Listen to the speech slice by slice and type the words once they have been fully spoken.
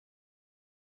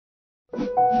I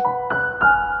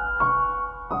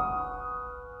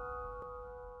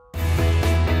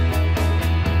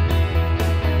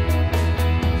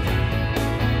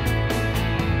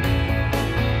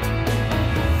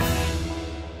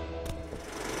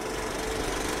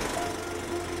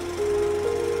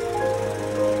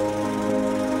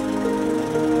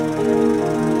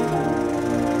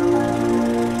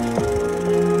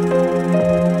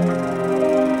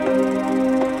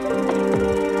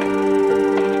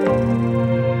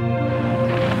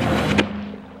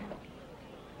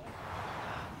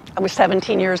was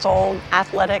 17 years old,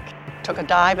 athletic, took a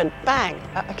dive and bang,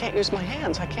 I can't use my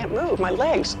hands, I can't move, my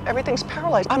legs, everything's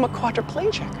paralyzed. I'm a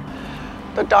quadriplegic.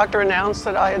 The doctor announced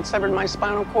that I had severed my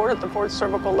spinal cord at the 4th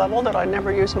cervical level, that I'd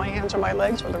never use my hands or my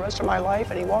legs for the rest of my life,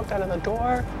 and he walked out of the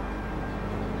door.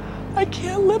 I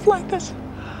can't live like this.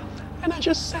 And I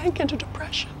just sank into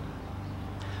depression.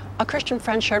 A Christian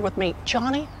friend shared with me,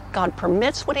 Joni, God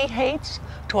permits what he hates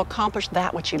to accomplish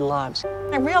that which he loves.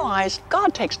 I realized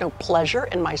God takes no pleasure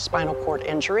in my spinal cord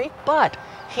injury, but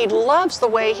he loves the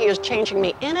way he is changing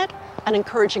me in it and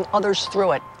encouraging others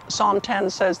through it. Psalm 10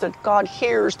 says that God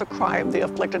hears the cry of the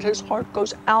afflicted. His heart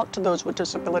goes out to those with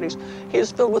disabilities. He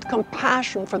is filled with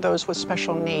compassion for those with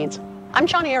special needs. I'm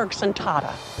Joni Eareckson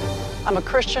Tada. I'm a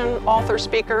Christian, author,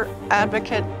 speaker,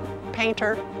 advocate,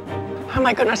 painter. Oh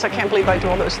my goodness, I can't believe I do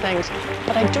all those things.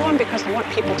 But I do them because I want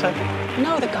people to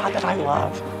know the God that I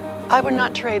love. I would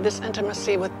not trade this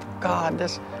intimacy with God,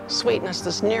 this sweetness,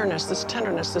 this nearness, this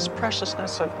tenderness, this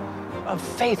preciousness of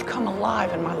faith come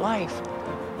alive in my life.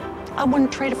 I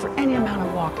wouldn't trade it for any amount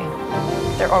of walking.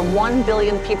 There are 1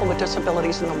 billion people with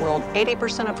disabilities in the world,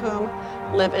 80% of whom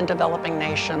live in developing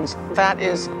nations. That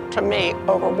is, to me,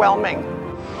 overwhelming.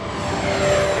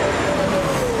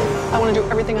 I want to do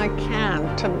everything I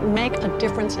can to make a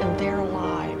difference in their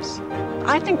lives.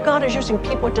 I think God is using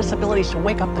people with disabilities to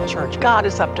wake up the church. God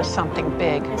is up to something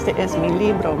big. Este es mi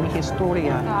libro, mi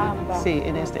historia. Sí,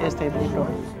 en este libro.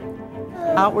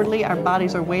 Outwardly, our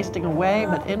bodies are wasting away,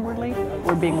 but inwardly,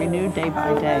 we're being renewed day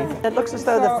by day. It looks as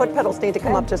though the foot pedals need to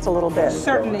come up just a little bit.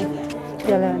 Certainly.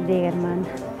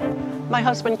 My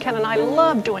husband Ken and I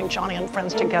love doing Joni and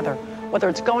Friends together. Whether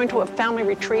it's going to a family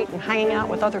retreat and hanging out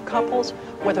with other couples,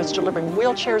 whether it's delivering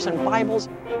wheelchairs and Bibles.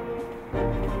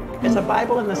 Is a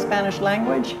Bible in the Spanish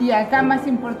language? Y acá más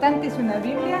importante es una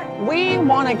Biblia. We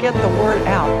want to get the word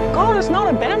out. God has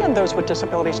not abandoned those with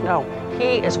disabilities. No,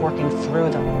 he is working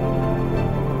through them.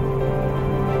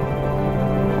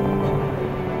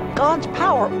 God's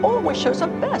power always shows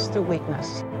up best through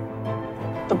weakness.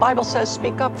 The Bible says,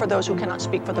 speak up for those who cannot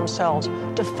speak for themselves.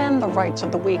 Defend the rights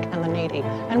of the weak and the needy.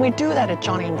 And we do that at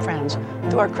Joni and Friends.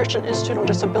 Through our Christian Institute on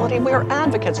Disability, we are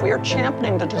advocates. We are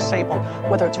championing the disabled,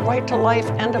 whether it's right to life,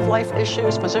 end-of-life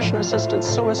issues, physician-assisted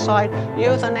suicide,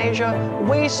 euthanasia.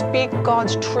 We speak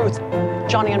God's truth.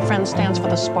 Joni and Friends stands for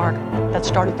the spark that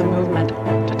started the movement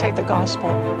to take the gospel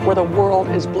where the world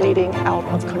is bleeding out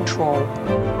of control.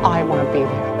 I want to be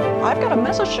there. I've got a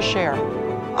message to share.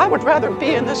 I would rather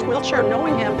be in this wheelchair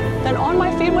knowing him than on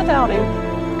my feet without him,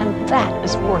 and that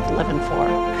is worth living for.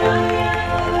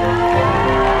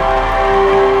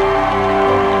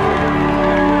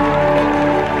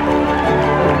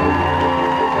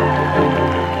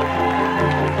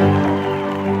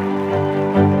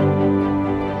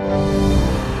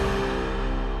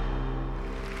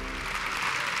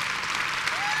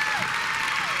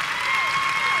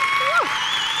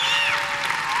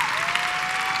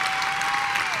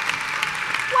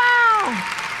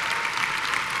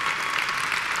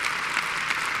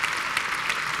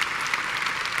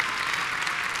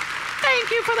 Thank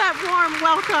you for that warm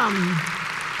welcome.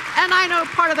 And I know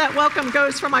part of that welcome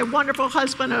goes for my wonderful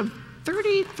husband of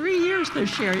 33 years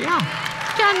this year, yeah,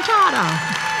 Ken Tada.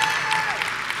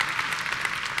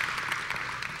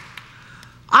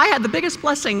 I had the biggest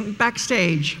blessing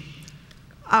backstage.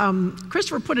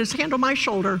 Christopher put his hand on my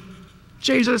shoulder.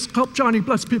 Jesus, help Joni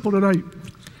bless people tonight.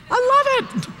 I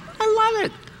love it. I love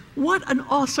it. What an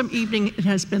awesome evening it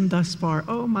has been thus far.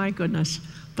 Oh my goodness.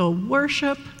 The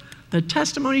worship, the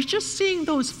testimonies, just seeing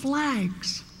those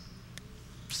flags.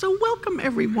 So welcome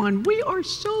everyone. We are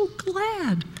so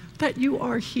glad that you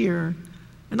are here.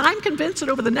 And I'm convinced that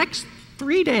over the next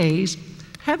 3 days,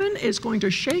 heaven is going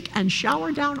to shake and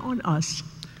shower down on us.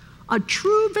 A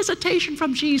true visitation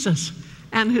from Jesus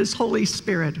and his Holy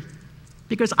Spirit.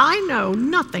 Because I know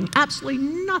nothing, absolutely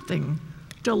nothing,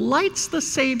 delights the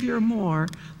Savior more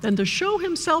than to show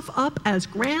himself up as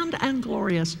grand and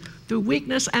glorious through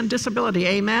weakness and disability.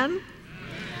 Amen?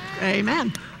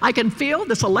 Amen. I can feel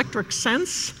this electric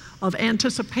sense of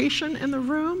anticipation in the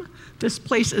room. This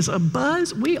place is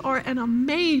abuzz. We are an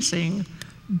amazing,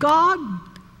 God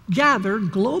gather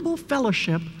global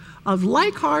fellowship of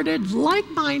like-hearted,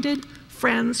 like-minded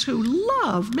friends who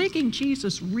love making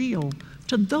Jesus real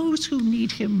to those who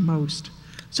need him most.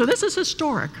 So this is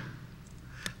historic.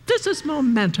 This is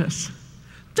momentous.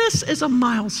 This is a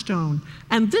milestone.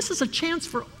 And this is a chance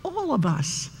for all of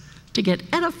us to get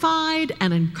edified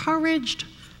and encouraged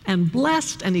and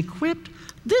blessed and equipped.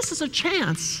 This is a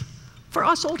chance for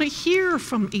us all to hear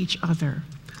from each other,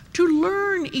 to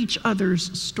learn each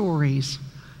other's stories,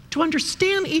 to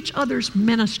understand each other's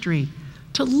ministry,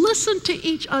 to listen to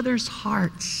each other's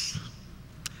hearts.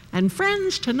 And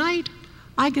friends, tonight,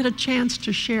 I get a chance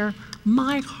to share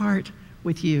my heart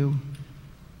with you.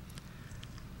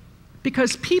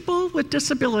 Because people with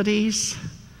disabilities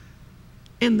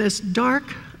in this dark,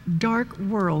 dark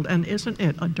world, and isn't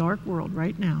it a dark world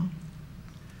right now,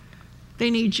 they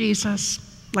need Jesus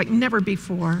like never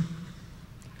before.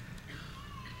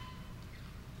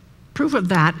 Proof of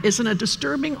that is in a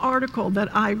disturbing article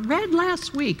that I read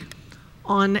last week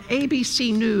on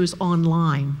ABC News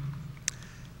Online.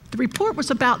 The report was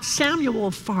about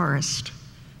Samuel Forrest,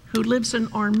 who lives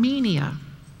in Armenia.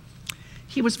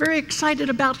 He was very excited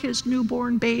about his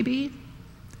newborn baby,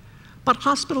 but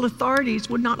hospital authorities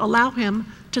would not allow him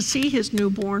to see his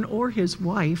newborn or his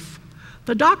wife.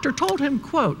 The doctor told him,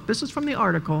 quote, this is from the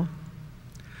article,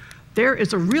 "There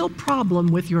is a real problem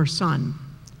with your son,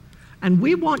 and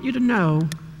we want you to know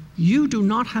you do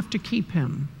not have to keep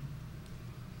him."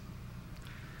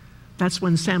 That's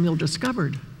when Samuel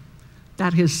discovered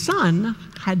that his son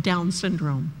had Down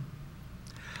syndrome.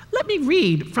 Let me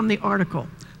read from the article.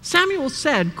 Samuel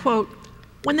said, quote,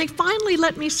 "When they finally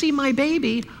let me see my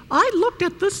baby, I looked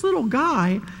at this little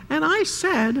guy and I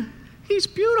said, he's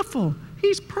beautiful,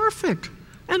 he's perfect,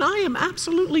 and I am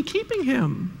absolutely keeping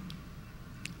him."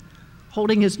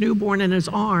 Holding his newborn in his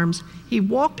arms, he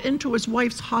walked into his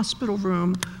wife's hospital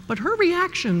room, but her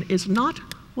reaction is not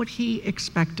what he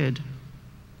expected.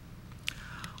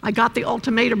 "I got the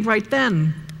ultimatum right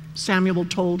then," Samuel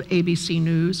told ABC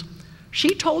News.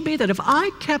 "She told me that if I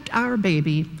kept our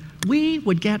baby, we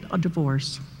would get a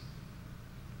divorce."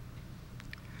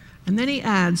 And then he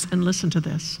adds, and listen to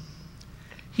this,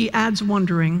 he adds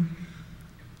wondering,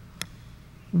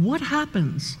 what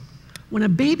happens when a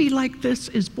baby like this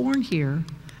is born here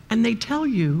and they tell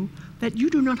you that you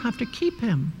do not have to keep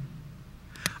him?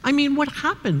 I mean, what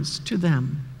happens to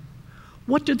them?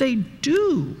 What do they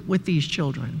do with these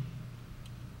children?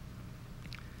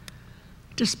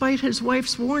 Despite his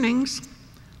wife's warnings,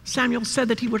 Samuel said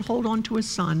that he would hold on to his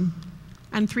son,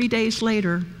 and 3 days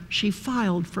later, she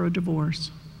filed for a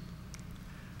divorce.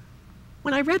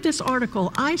 When I read this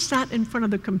article, I sat in front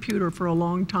of the computer for a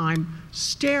long time,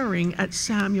 staring at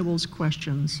Samuel's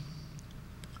questions.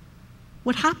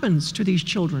 What happens to these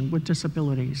children with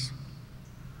disabilities?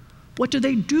 What do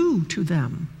they do to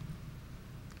them?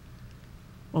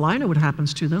 Well, I know what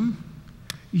happens to them.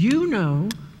 You know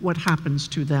what happens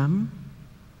to them.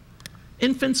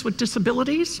 Infants with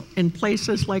disabilities in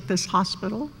places like this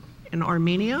hospital in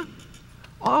Armenia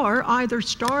are either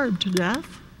starved to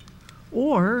death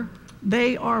or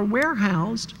they are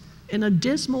warehoused in a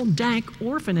dismal, dank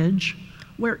orphanage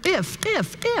where if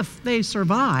they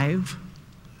survive,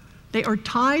 they are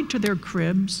tied to their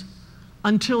cribs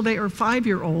until they are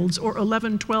 5-year-olds or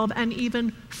 11, 12, and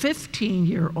even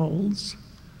 15-year-olds.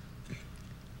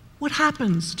 What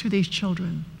happens to these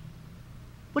children?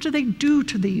 What do they do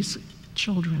to these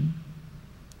children?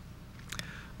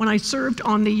 When I served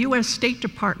on the U.S. State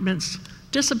Department's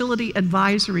Disability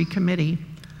Advisory Committee,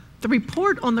 the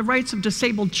report on the rights of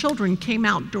disabled children came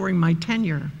out during my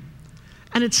tenure,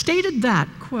 and it stated that,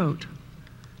 quote,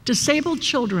 "Disabled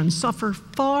children suffer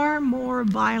far more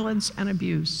violence and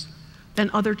abuse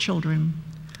than other children.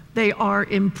 They are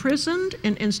imprisoned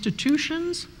in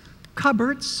institutions,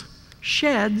 cupboards,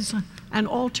 sheds, and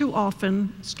all too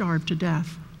often starved to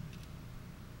death."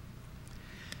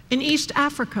 In East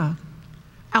Africa,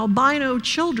 albino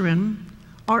children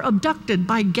are abducted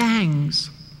by gangs,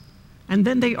 and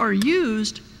then they are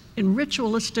used in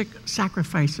ritualistic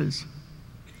sacrifices.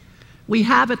 We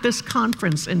have at this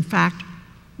conference, in fact,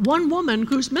 one woman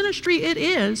whose ministry it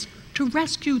is to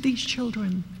rescue these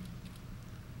children.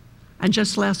 And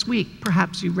just last week,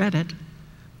 perhaps you read it,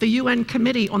 the UN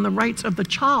Committee on the Rights of the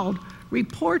Child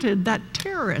reported that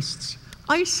terrorists,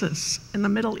 ISIS in the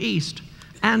Middle East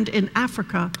and in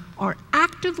Africa, are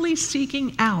actively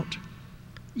seeking out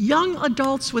young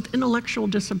adults with intellectual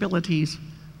disabilities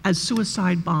as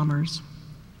suicide bombers.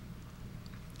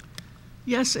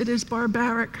 Yes, it is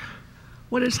barbaric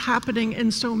what is happening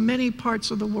in so many parts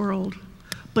of the world,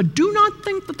 but do not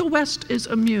think that the West is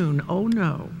immune. Oh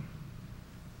no.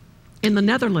 In the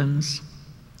Netherlands,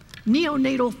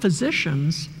 neonatal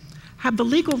physicians have the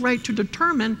legal right to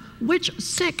determine which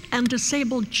sick and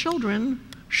disabled children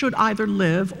should either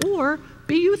live or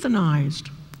be euthanized.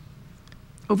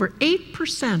 Over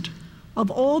 8% of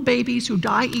all babies who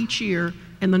die each year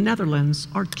in the Netherlands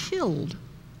are killed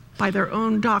by their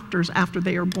own doctors after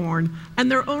they are born,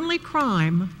 and their only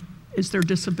crime is their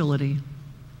disability.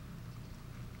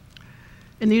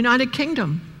 In the United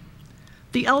Kingdom,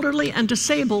 the elderly and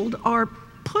disabled are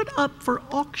put up for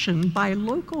auction by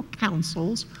local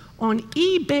councils on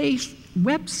eBay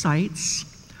websites,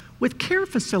 with care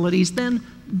facilities then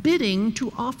bidding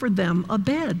to offer them a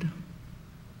bed.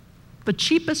 The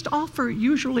cheapest offer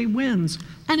usually wins,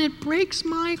 and it breaks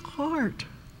my heart.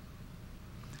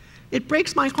 It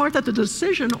breaks my heart that the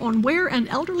decision on where an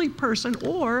elderly person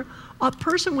or a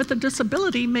person with a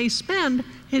disability may spend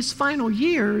his final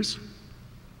years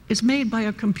is made by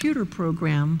a computer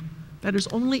program that is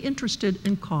only interested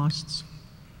in costs.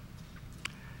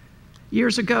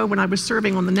 Years ago, when I was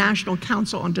serving on the National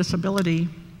Council on Disability,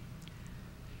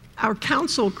 our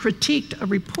council critiqued a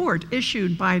report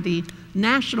issued by the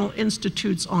National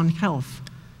Institutes on Health.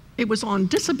 It was on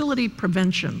disability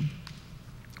prevention.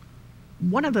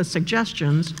 One of the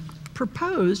suggestions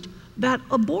proposed that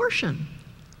abortion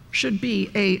should be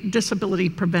a disability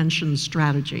prevention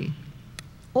strategy.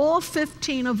 All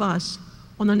 15 of us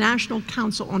on the National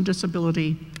Council on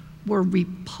Disability were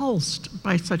repulsed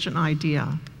by such an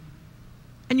idea.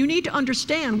 And you need to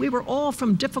understand, we were all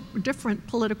from different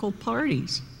political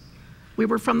parties. We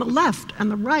were from the left and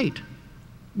the right.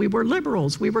 We were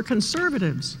liberals, we were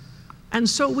conservatives. And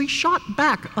so we shot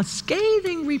back a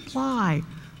scathing reply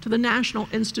to the National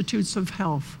Institutes of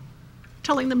Health,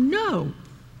 telling them, no,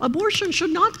 abortion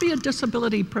should not be a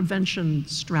disability prevention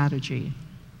strategy.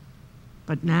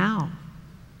 But now,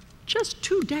 just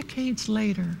 2 decades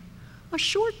later, a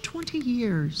short 20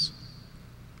 years,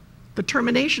 the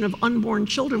termination of unborn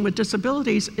children with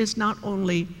disabilities is not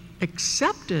only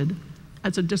accepted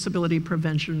as a disability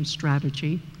prevention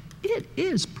strategy, it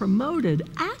is promoted,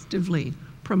 actively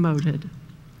promoted.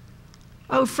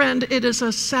 Oh, friend, it is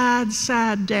a sad,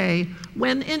 sad day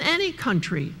when in any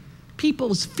country,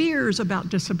 people's fears about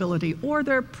disability or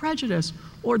their prejudice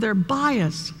or their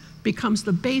bias becomes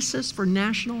the basis for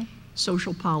national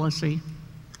social policy.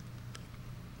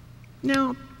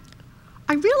 Now,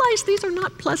 I realize these are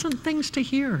not pleasant things to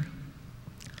hear.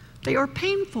 They are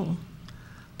painful.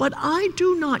 But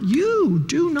you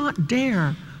do not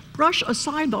dare brush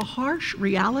aside the harsh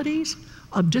realities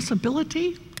of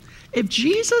disability. If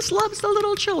Jesus loves the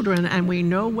little children, and we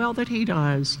know well that he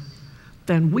does,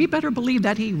 then we better believe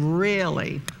that he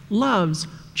really loves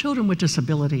children with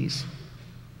disabilities.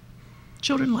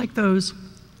 Children like those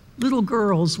little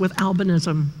girls with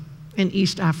albinism in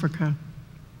East Africa.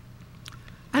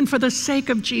 And for the sake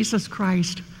of Jesus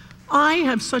Christ, I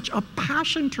have such a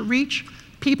passion to reach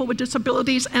people with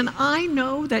disabilities, and I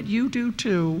know that you do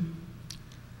too.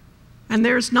 And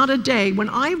there's not a day when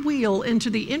I wheel into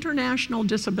the International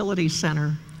Disability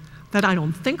Center that I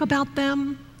don't think about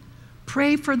them,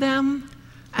 pray for them,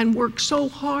 and work so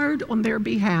hard on their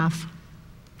behalf.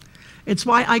 It's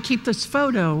why I keep this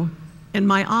photo in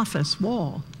my office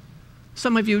wall.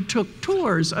 Some of you took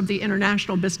tours of the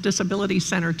International Disability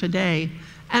Center today,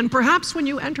 and perhaps when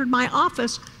you entered my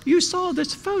office, you saw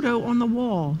this photo on the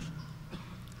wall.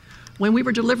 When we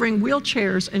were delivering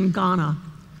wheelchairs in Ghana,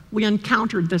 we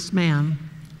encountered this man.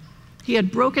 He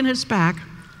had broken his back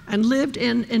and lived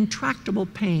in intractable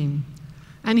pain.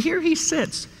 And here he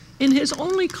sits in his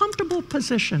only comfortable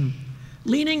position,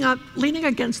 leaning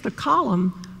against the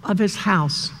column of his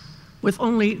house with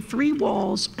only 3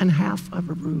 walls and half of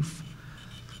a roof.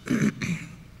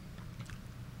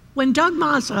 When Doug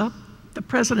Mazza, the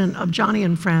president of Joni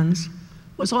and Friends,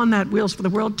 was on that Wheels for the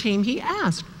World team, he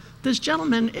asked this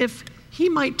gentleman if he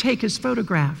might take his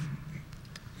photograph.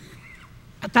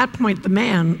 At that point, the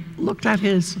man looked at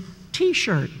his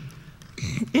t-shirt.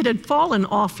 It had fallen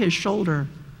off his shoulder.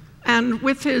 And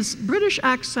with his British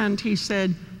accent, he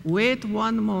said, "Wait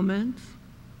one moment."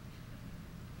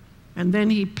 And then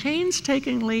he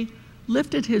painstakingly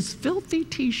lifted his filthy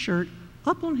t-shirt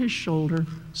up on his shoulder,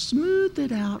 smoothed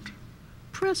it out,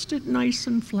 pressed it nice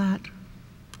and flat.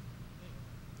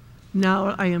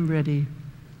 Now I am ready.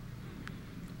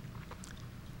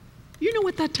 You know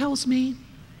what that tells me?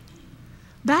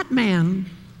 That man,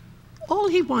 all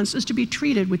he wants is to be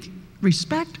treated with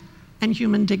respect and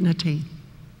human dignity.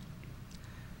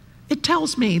 It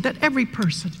tells me that every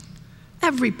person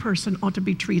ought to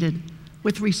be treated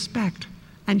with respect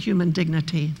and human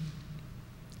dignity.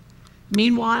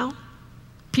 Meanwhile,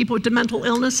 people with mental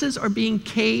illnesses are being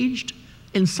caged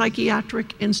in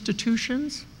psychiatric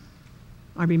institutions.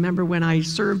 I remember when I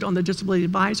served on the Disability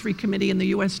Advisory Committee in the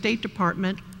US State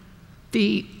Department,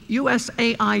 the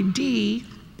USAID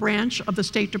branch of the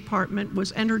State Department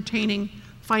was entertaining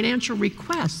financial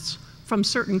requests from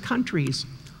certain countries.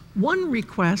 One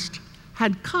request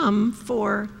had come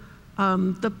for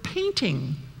the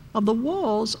painting of the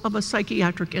walls of a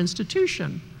psychiatric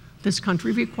institution. This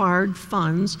country required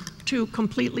funds to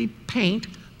completely paint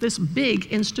this big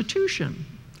institution.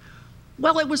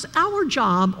 Well, it was our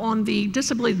job on the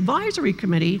Disability Advisory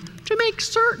Committee to make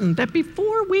certain that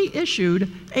before we issued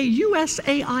a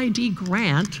USAID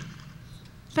grant,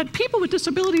 that people with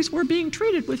disabilities were being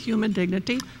treated with human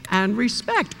dignity and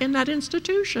respect in that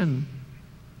institution.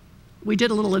 We did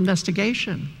a little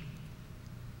investigation.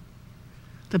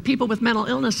 The people with mental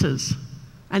illnesses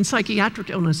and psychiatric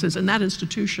illnesses in that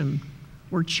institution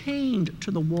were chained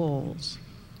to the walls,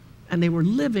 and they were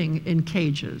living in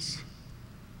cages.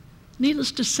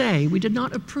 Needless to say, we did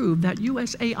not approve that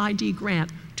USAID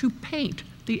grant to paint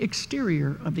the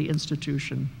exterior of the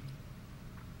institution.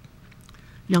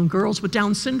 Young girls with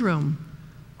Down syndrome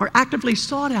are actively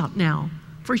sought out now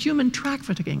for human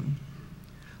trafficking.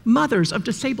 Mothers of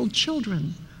disabled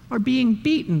children are being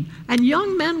beaten, and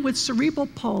young men with cerebral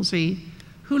palsy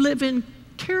who live in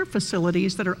care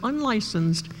facilities that are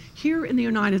unlicensed here in the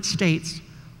United States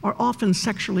are often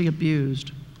sexually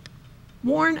abused.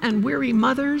 Worn and weary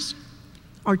mothers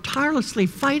are tirelessly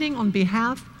fighting on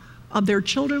behalf of their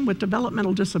children with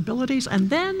developmental disabilities, and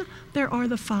then there are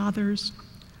the fathers.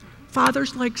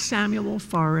 Fathers like Samuel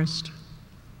Forrest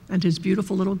and his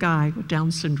beautiful little guy with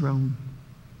Down syndrome.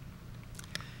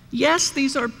 Yes,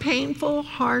 these are painful,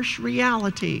 harsh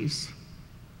realities.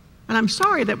 And I'm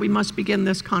sorry that we must begin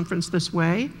this conference this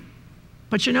way,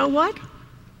 but you know what?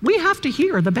 We have to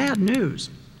hear the bad news,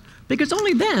 because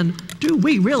only then do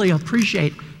we really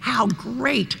appreciate how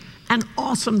great and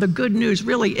awesome the good news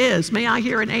really is. May I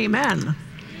hear an amen? Amen.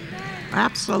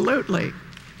 Absolutely.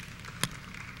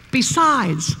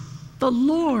 Besides, the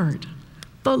Lord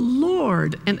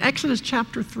in Exodus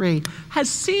chapter 3 has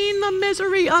seen the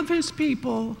misery of his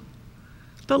people.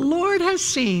 The Lord has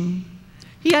seen.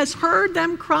 He has heard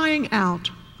them crying out,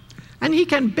 and he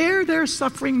can bear their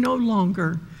suffering no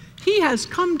longer. He has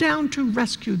come down to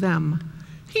rescue them.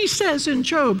 He says in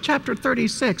Job chapter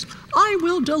 36, I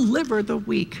will deliver the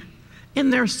weak in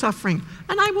their suffering,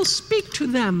 and I will speak to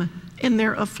them in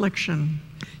their affliction.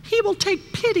 He will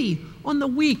take pity on the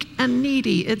weak and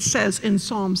needy, it says in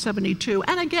Psalm 72.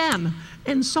 And again,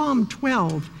 in Psalm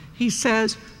 12, he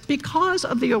says, because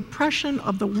of the oppression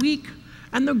of the weak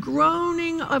and the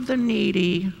groaning of the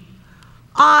needy,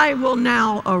 I will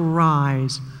now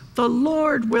arise. The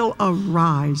Lord will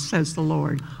arise, says the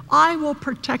Lord. I will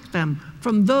protect them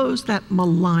from those that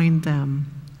malign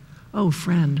them. Oh,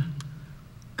 friend,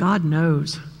 God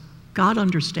knows, God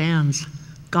understands,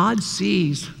 God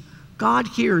sees, God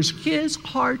hears. His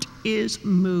heart is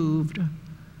moved.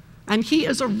 And he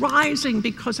is arising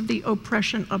because of the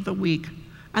oppression of the weak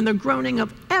and the groaning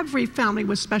of every family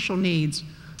with special needs,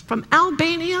 from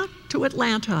Albania to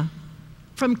Atlanta,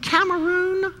 from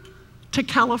Cameroon to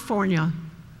California,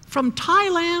 from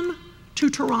Thailand to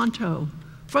Toronto,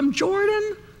 from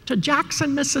Jordan to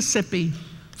Jackson, Mississippi,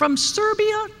 from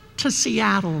Serbia to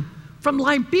Seattle, from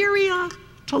Liberia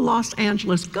to Los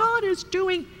Angeles. God is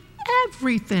doing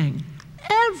everything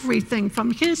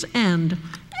from his end,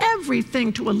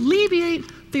 everything to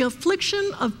alleviate the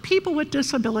affliction of people with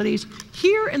disabilities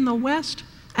here in the West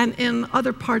and in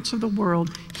other parts of the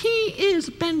world. He is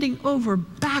bending over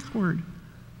backward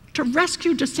to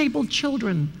rescue disabled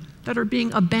children that are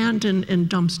being abandoned in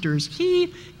dumpsters.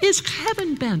 He is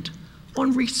heaven bent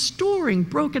on restoring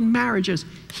broken marriages.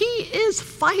 He is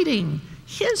fighting.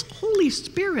 His Holy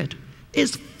Spirit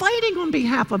is fighting on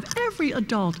behalf of every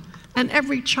adult and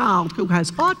every child who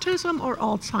has autism or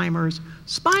Alzheimer's,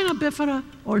 spina bifida,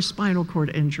 or spinal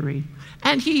cord injury.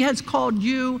 And he has called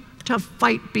you to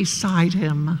fight beside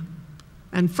him.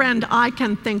 And friend, I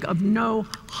can think of no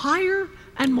higher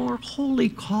and more holy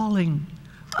calling.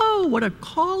 Oh, what a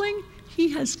calling he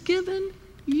has given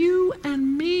you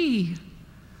and me,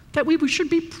 that we should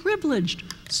be privileged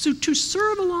to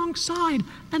serve alongside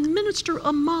and minister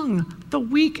among the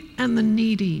weak and the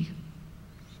needy,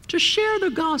 to share the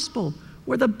gospel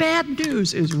where the bad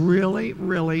news is really,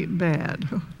 really bad.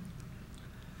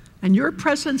 And your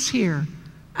presence here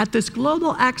at this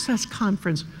Global Access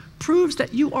Conference proves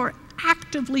that you are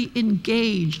actively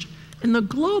engaged in the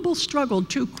global struggle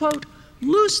to, quote,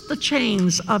 loose the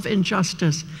chains of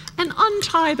injustice and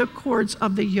untie the cords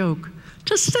of the yoke,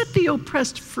 to set the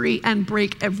oppressed free and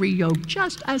break every yoke,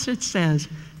 just as it says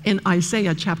in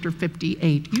Isaiah chapter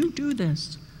 58. You do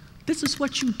this This is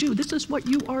what you do. This is what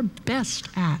you are best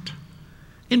at.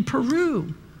 In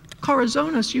Peru,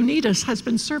 Corazones Unidas has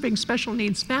been serving special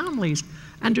needs families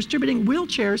and distributing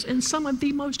wheelchairs in some of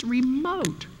the most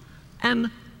remote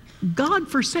and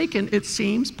God-forsaken, it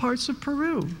seems, parts of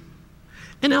Peru.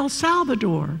 In El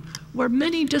Salvador, where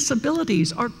many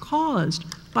disabilities are caused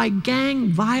by gang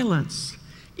violence,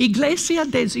 Iglesia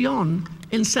de Zion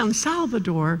in San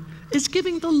Salvador is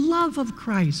giving the love of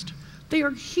Christ. They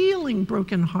are healing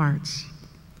broken hearts.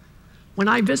 When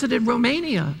I visited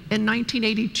Romania in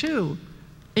 1982,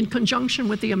 in conjunction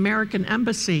with the American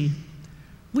Embassy,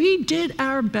 we did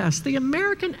our best. The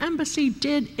American Embassy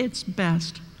did its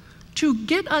best to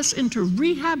get us into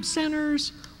rehab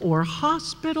centers or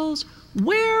hospitals.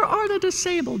 Where are the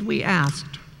disabled, we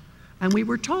asked. And we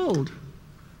were told,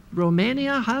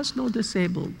 Romania has no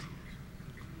disabled.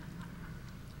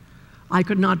 I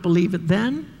could not believe it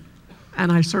then,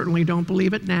 and I certainly don't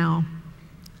believe it now.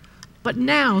 But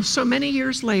now, so many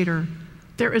years later,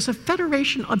 there is a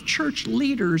federation of church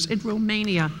leaders in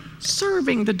Romania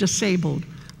serving the disabled.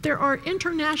 There are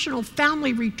international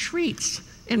family retreats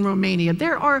in Romania.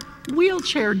 There are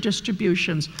wheelchair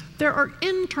distributions. There are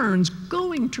interns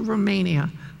going to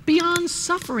Romania. Beyond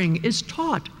Suffering is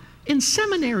taught in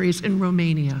seminaries in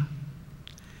Romania.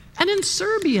 And in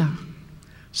Serbia,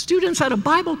 students at a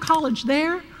Bible college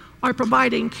there are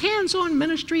providing hands-on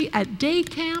ministry at day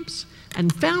camps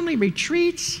and family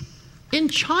retreats. In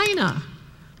China,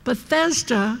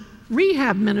 Bethesda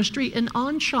Rehab Ministry in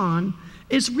Anshan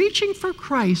is reaching for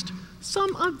Christ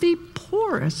some of the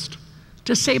poorest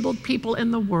disabled people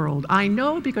in the world. I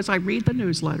know because I read the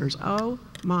newsletters. Oh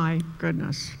my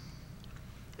goodness.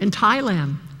 In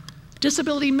Thailand,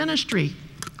 disability ministry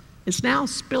is now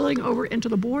spilling over into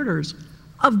the borders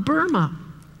of Burma.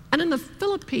 And in the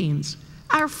Philippines,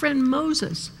 our friend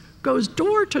Moses goes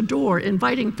door to door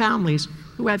inviting families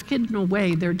who have hidden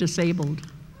away their disabled.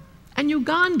 And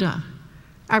Uganda,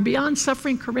 our Beyond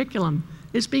Suffering curriculum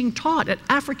is being taught at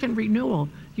African Renewal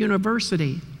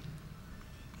University.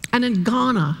 And in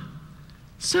Ghana,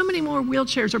 so many more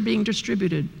wheelchairs are being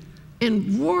distributed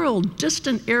in rural,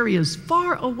 distant areas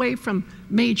far away from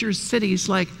major cities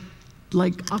like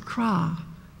Accra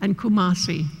and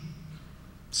Kumasi.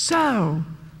 So,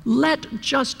 let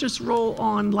justice roll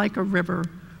on like a river,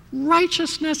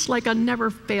 righteousness like a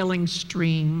never-failing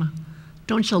stream.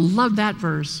 Don't you love that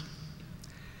verse?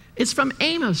 It's from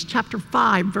Amos chapter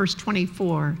 5, verse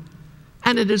 24.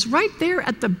 And it is right there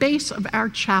at the base of our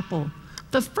chapel.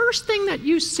 The first thing that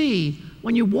you see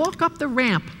when you walk up the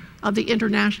ramp of the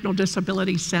International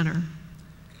Disability Center.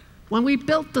 When we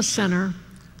built the center,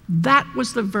 that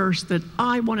was the verse that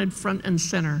I wanted front and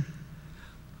center.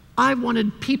 I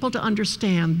wanted people to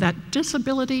understand that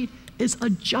disability is a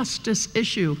justice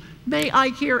issue. May I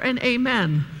hear an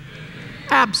amen?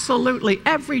 Absolutely.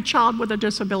 Every child with a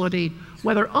disability,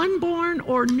 whether unborn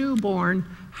or newborn,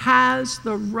 has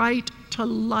the right to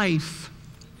life.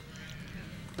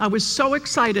 I was so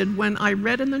excited when I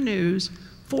read in the news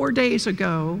 4 days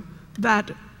ago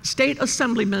that state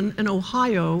assemblymen in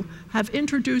Ohio have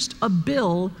introduced a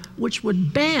bill which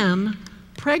would ban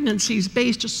pregnancies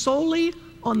based solely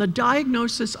on the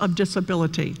diagnosis of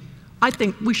disability. I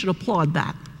think we should applaud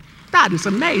that. That is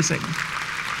amazing.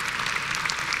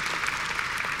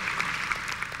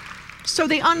 So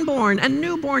the unborn and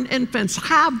newborn infants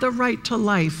have the right to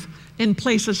life in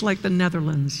places like the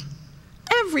Netherlands.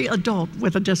 Every adult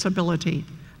with a disability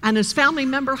and his family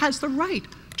member has the right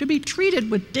to be treated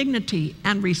with dignity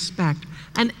and respect.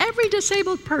 And every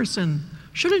disabled person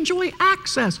should enjoy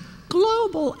access,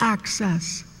 global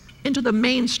access, into the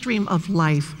mainstream of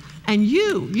life. And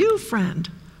you friend,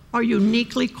 are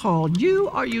uniquely called. You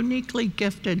are uniquely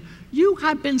gifted. You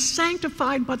have been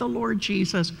sanctified by the Lord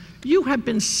Jesus. You have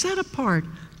been set apart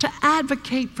to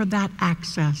advocate for that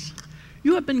access.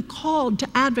 You have been called to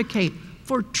advocate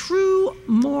for true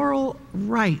moral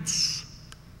rights.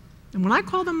 And when I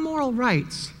call them moral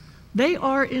rights, they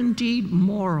are indeed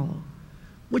moral,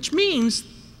 which means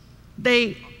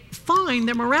they find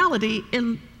their morality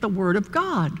in the Word of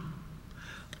God.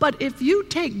 But if you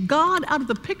take God out of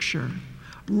the picture,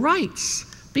 rights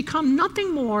become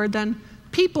nothing more than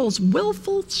people's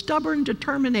willful, stubborn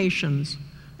determinations.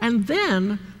 And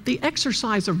then the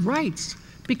exercise of rights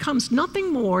becomes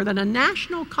nothing more than a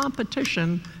national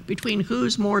competition between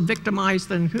who's more victimized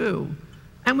than who.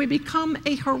 And we become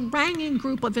a haranguing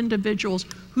group of individuals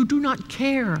who do not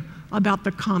care about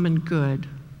the common good.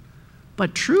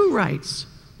 But true rights,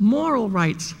 moral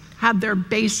rights, have their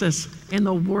basis in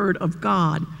the Word of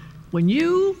God. When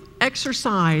you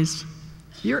exercise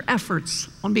your efforts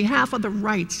on behalf of the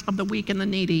rights of the weak and the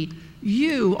needy,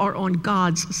 you are on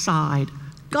God's side.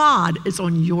 God is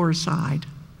on your side.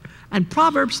 And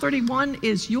Proverbs 31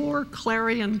 is your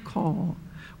clarion call,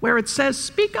 where it says,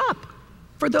 speak up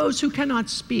for those who cannot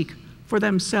speak for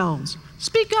themselves.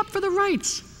 Speak up for the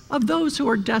rights of those who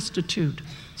are destitute.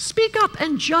 Speak up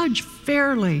and judge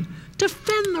fairly.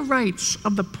 Defend the rights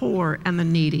of the poor and the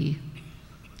needy.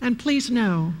 And please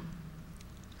know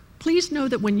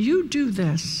that when you do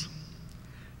this,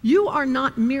 you are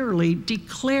not merely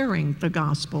declaring the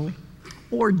gospel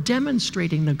or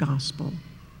demonstrating the gospel.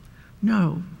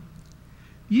 No,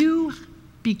 you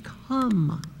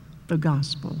become the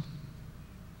gospel.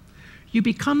 You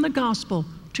become the gospel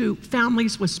to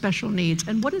families with special needs.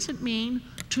 And what does it mean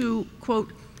to,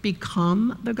 quote,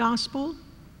 become the gospel?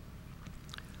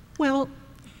 Well,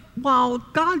 while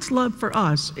God's love for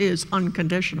us is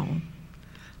unconditional,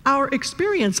 our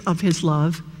experience of his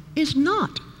love is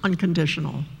not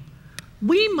unconditional.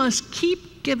 We must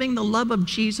keep giving the love of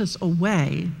Jesus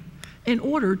away in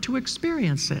order to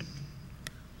experience it.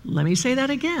 Let me say that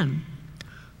again.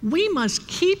 We must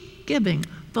keep giving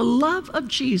the love of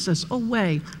Jesus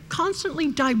away,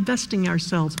 constantly divesting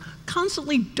ourselves,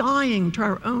 constantly dying to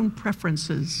our own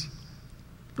preferences.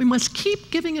 We must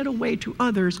keep giving it away to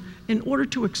others in order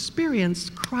to experience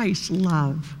Christ's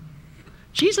love.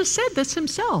 Jesus said this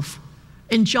himself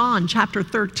in John chapter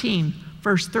 13,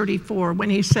 verse 34, when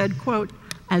he said, quote,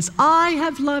 as I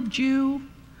have loved you,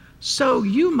 so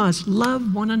you must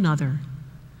love one another.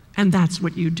 And that's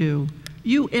what you do.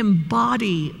 You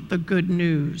embody the good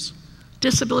news.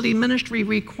 Disability ministry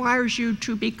requires you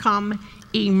to become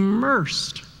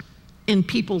immersed in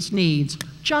people's needs,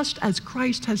 just as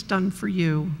Christ has done for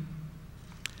you.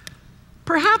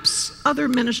 Perhaps other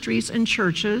ministries and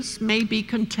churches may be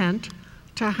content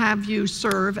to have you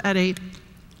serve at a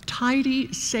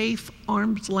tidy, safe,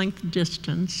 arm's length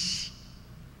distance,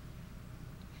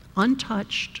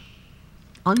 untouched,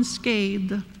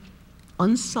 unscathed,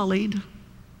 unsullied.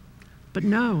 But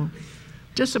no,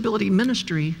 disability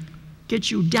ministry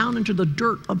gets you down into the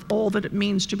dirt of all that it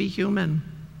means to be human.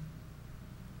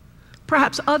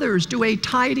 Perhaps others do a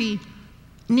tidy,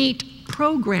 neat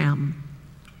program,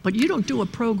 but you don't do a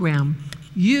program,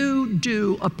 you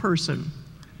do a person.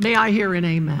 May I hear an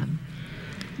amen?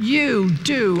 You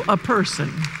do a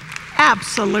person,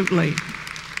 absolutely.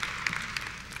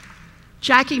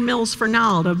 Jackie Mills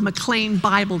Fernald of McLean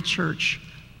Bible Church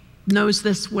knows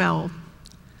this well.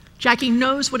 Jackie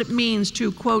knows what it means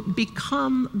to, quote,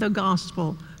 become the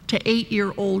gospel to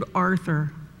 8-year-old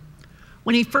Arthur.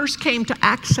 When he first came to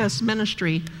Access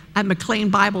Ministry at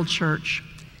McLean Bible Church,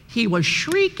 he was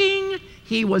shrieking,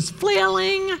 he was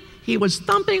flailing, he was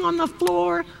thumping on the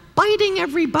floor, biting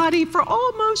everybody for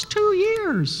almost 2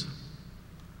 years.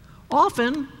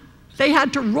 Often, they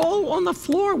had to roll on the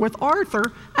floor with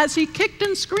Arthur as he kicked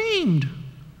and screamed.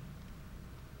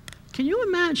 Can you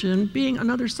imagine being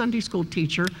another Sunday school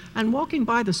teacher and walking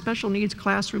by the special needs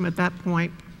classroom at that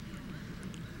point?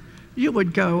 You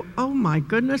would go, oh my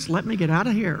goodness, let me get out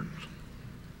of here.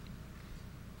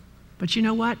 But you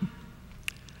know what?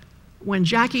 When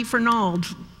Jackie Fernald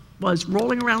was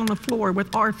rolling around on the floor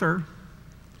with Arthur,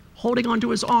 holding onto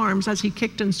his arms as he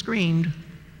kicked and screamed,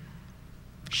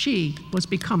 she was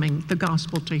becoming the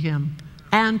gospel to him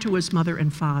and to his mother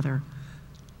and father.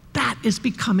 That is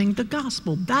becoming the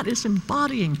gospel. That is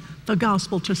embodying the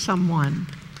gospel to someone.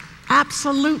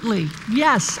 Absolutely.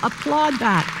 Yes, applaud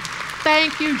that.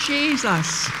 Thank you,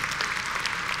 Jesus.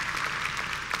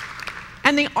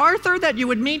 And the Arthur that you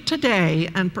would meet today,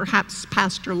 and perhaps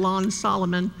Pastor Lon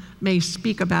Solomon may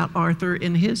speak about Arthur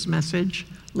in his message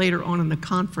later on in the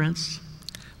conference.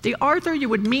 The Arthur you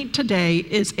would meet today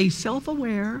is a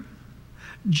self-aware,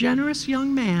 generous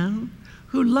young man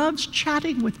who loves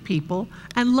chatting with people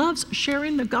and loves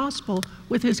sharing the gospel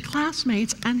with his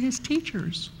classmates and his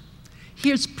teachers.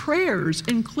 His prayers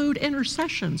include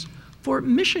intercessions for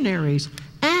missionaries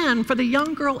and for the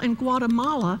young girl in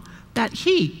Guatemala that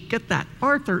he, get that,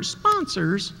 Arthur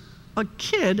sponsors a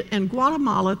kid in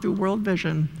Guatemala through World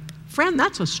Vision. Friend,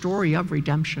 that's a story of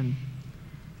redemption.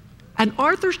 And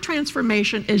Arthur's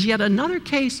transformation is yet another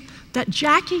case that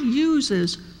Jackie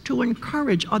uses to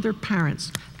encourage other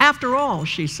parents. After all,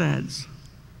 she says,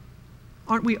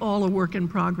 aren't we all a work in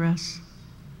progress?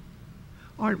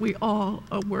 Aren't we all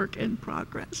a work in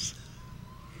progress?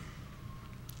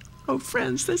 Oh,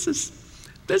 friends, this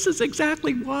is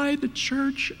exactly why the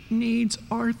church needs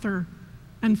Arthur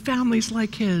and families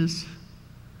like his.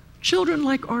 Children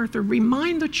like Arthur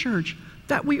remind the church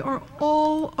that we are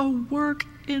all a work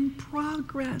in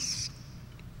progress.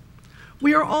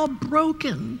 We are all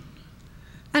broken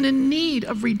and in need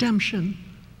of redemption.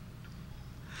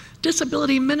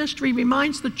 Disability ministry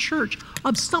reminds the church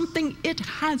of something it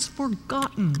has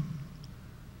forgotten,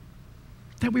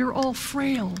 that we are all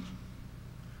frail,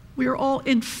 we are all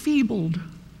enfeebled,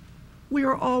 we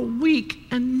are all weak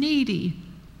and needy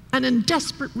and in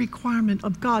desperate requirement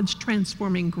of God's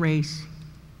transforming grace.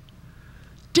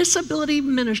 Disability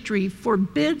ministry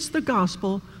forbids the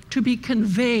gospel to be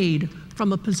conveyed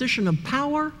from a position of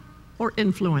power or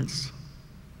influence.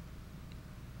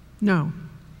 No,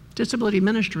 disability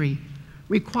ministry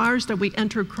requires that we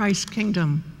enter Christ's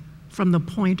kingdom from the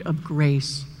point of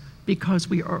grace, because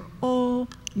we are all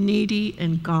needy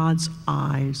in God's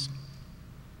eyes.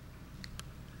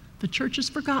 The church has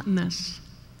forgotten this,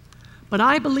 but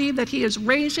I believe that He is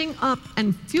raising up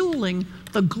and fueling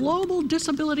the global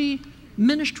disability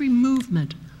ministry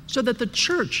movement so that the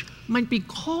church might be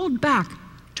called back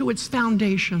to its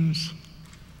foundations,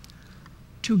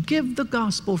 to give the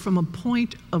gospel from a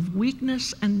point of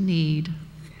weakness and need,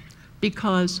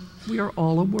 because we are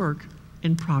all a work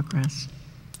in progress.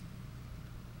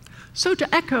 So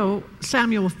to echo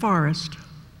Samuel Forrest,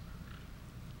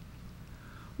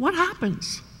 what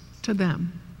happens to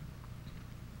them?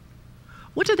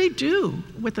 What do they do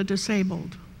with the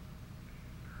disabled?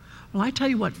 Well, I tell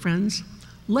you what, friends,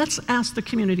 let's ask the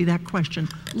community that question.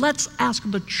 Let's ask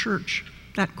the church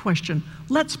that question.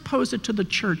 Let's pose it to the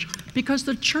church, because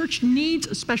the church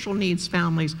needs special needs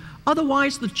families.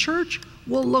 Otherwise, the church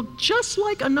will look just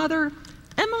like another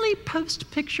Emily Post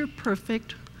picture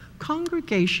perfect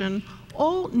congregation,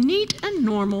 all neat and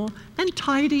normal and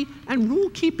tidy and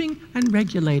rule-keeping and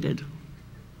regulated.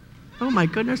 Oh my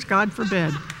goodness, God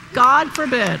forbid. God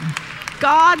forbid.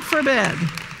 God forbid.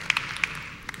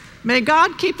 May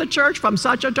God keep the church from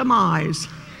such a demise.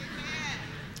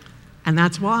 And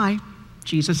that's why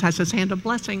Jesus has His hand of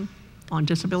blessing on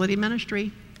disability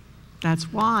ministry.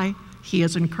 That's why He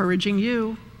is encouraging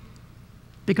you,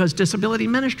 because disability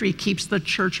ministry keeps the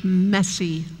church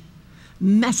messy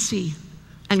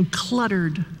and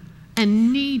cluttered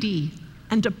and needy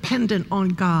and dependent on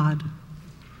God.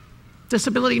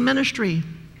 Disability ministry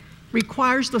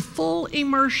requires the full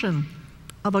immersion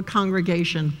of a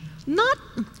congregation, not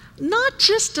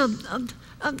just a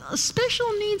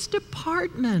special needs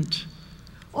department,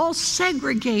 all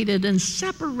segregated and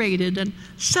separated and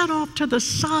set off to the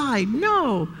side.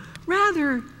 No,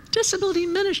 rather, disability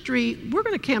ministry, we're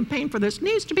going to campaign for this,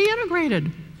 needs to be integrated,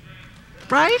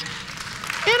 right?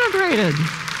 Integrated.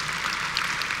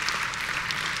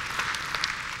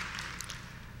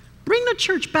 Bring the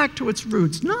church back to its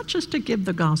roots, not just to give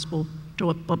the gospel,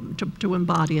 to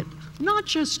embody it, not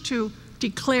just to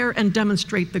declare and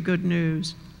demonstrate the good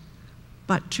news,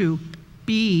 but to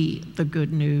be the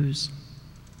good news.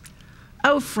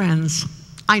 Oh, friends,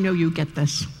 I know you get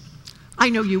this. I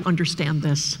know you understand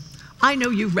this. I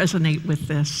know you resonate with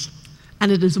this.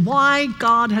 And it is why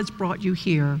God has brought you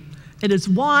here. It is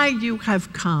why you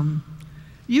have come.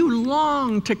 You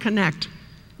long to connect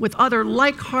with other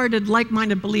like-hearted,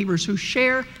 like-minded believers who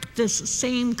share this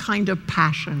same kind of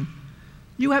passion.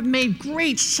 You have made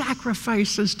great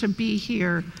sacrifices to be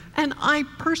here, and I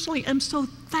personally am so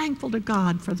thankful to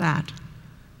God for that.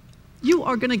 You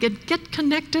are going to get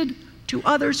connected to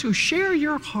others who share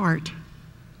your heart,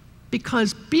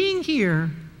 because being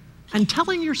here and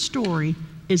telling your story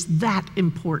is that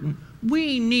important.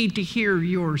 We need to hear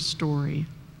your story.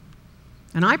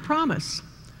 And I promise,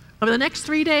 over the next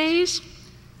 3 days,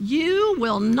 you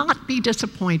will not be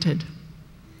disappointed.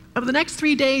 Over the next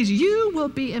 3 days, you will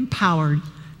be empowered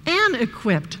and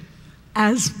equipped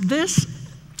as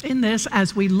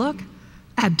we look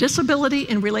at disability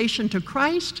in relation to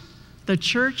Christ, the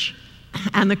church,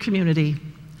 and the community.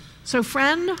 So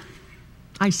friend,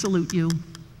 I salute you.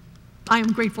 I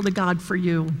am grateful to God for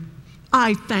you.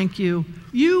 I thank you.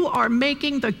 You are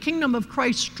making the kingdom of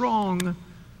Christ strong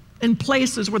in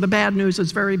places where the bad news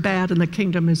is very bad and the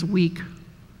kingdom is weak.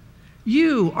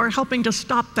 You are helping to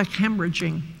stop the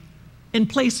hemorrhaging in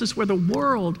places where the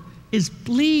world is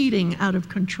bleeding out of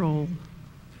control.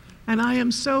 And I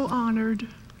am so honored,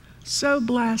 so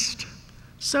blessed,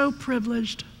 so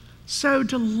privileged, so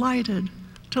delighted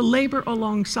to labor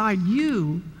alongside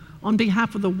you on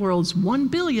behalf of the world's 1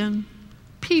 billion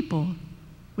people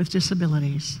with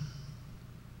disabilities.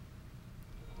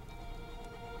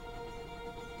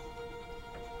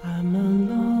 I'm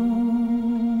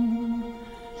alone,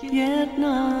 yet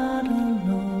not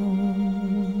alone.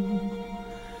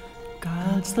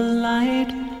 God's the light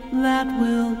that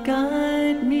will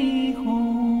guide me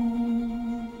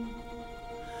home.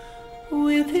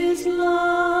 With His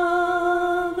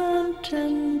love and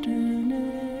tenderness,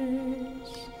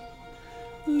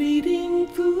 leading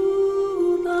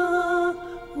through the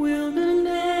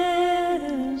wilderness,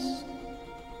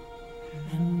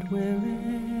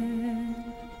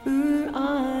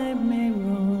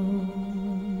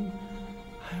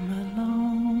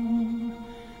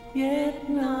 yet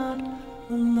not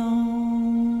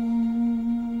alone.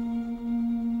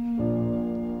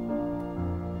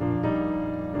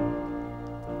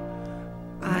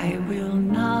 I will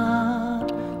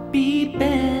not be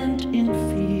bent in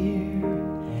fear.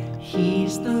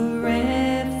 He's the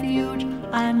refuge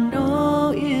I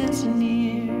know is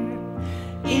near.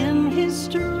 In his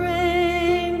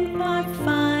strength I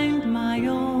find my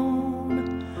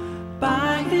own.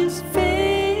 By his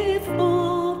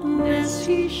faithfulness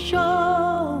he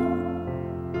showed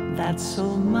that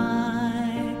so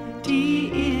mighty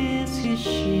is his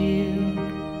shield,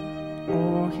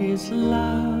 or his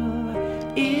love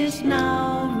is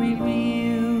now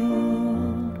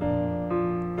revealed.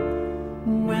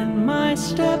 When my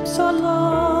steps are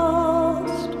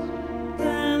lost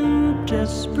and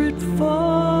desperate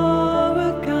for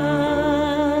a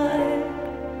guide,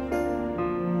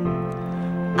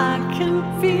 I can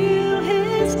feel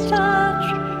his touch,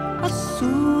 a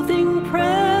soothing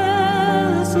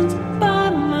presence by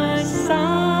my side.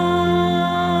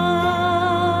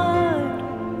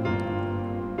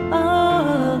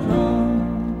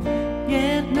 Alone,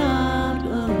 yet not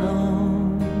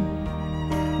alone,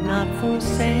 not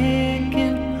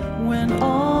forsaken when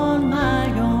on my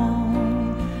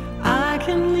own. I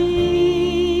can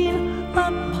lean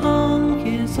upon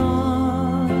his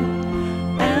arm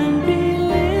and be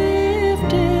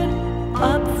lifted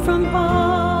up from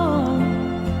harm.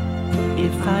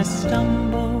 If I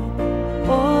stumble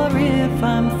or if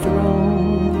I'm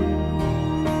thrown,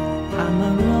 I'm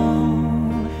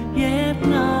alone, yet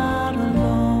not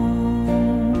alone.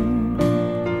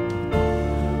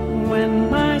 When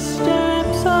my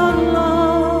steps are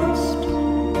lost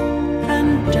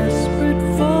and desperate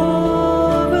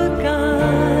for a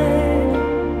guide,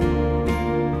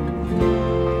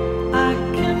 I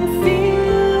can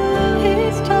feel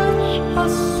his touch, a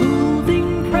soothing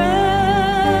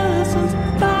presence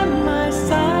by my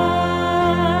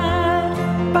side,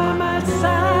 by my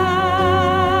side.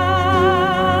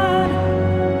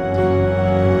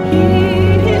 He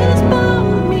has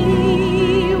bound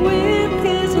me with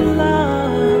his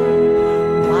love.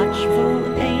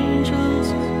 Watchful angels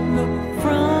look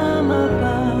from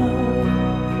above.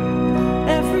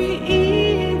 Every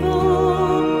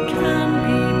evil can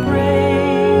be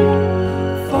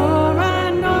braved, for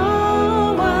I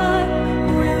know I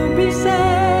will be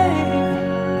safe,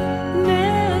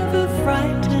 never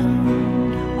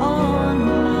frightened on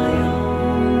my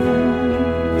own.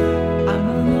 I'm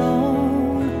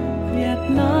alone, yet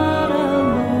not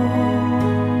alone.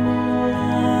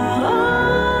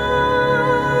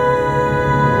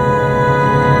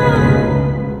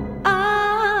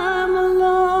 I'm alone,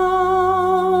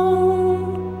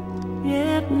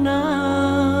 yet not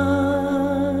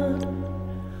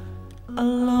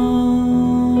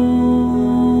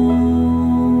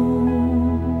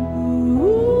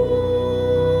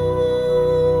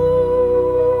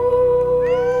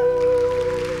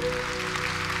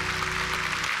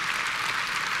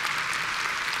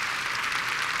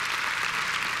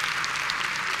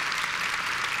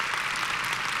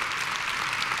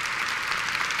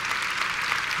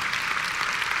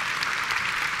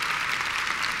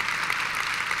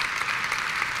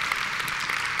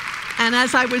And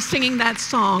as I was singing that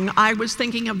song, I was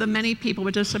thinking of the many people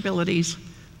with disabilities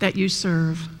that you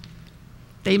serve.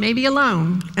 They may be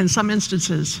alone in some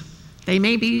instances. They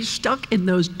may be stuck in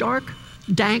those dark,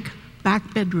 dank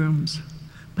back bedrooms,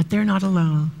 but they're not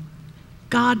alone.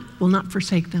 God will not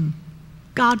forsake them.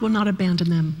 God will not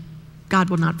abandon them. God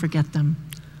will not forget them.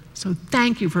 So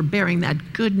thank you for bearing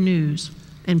that good news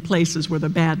in places where the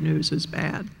bad news is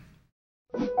bad.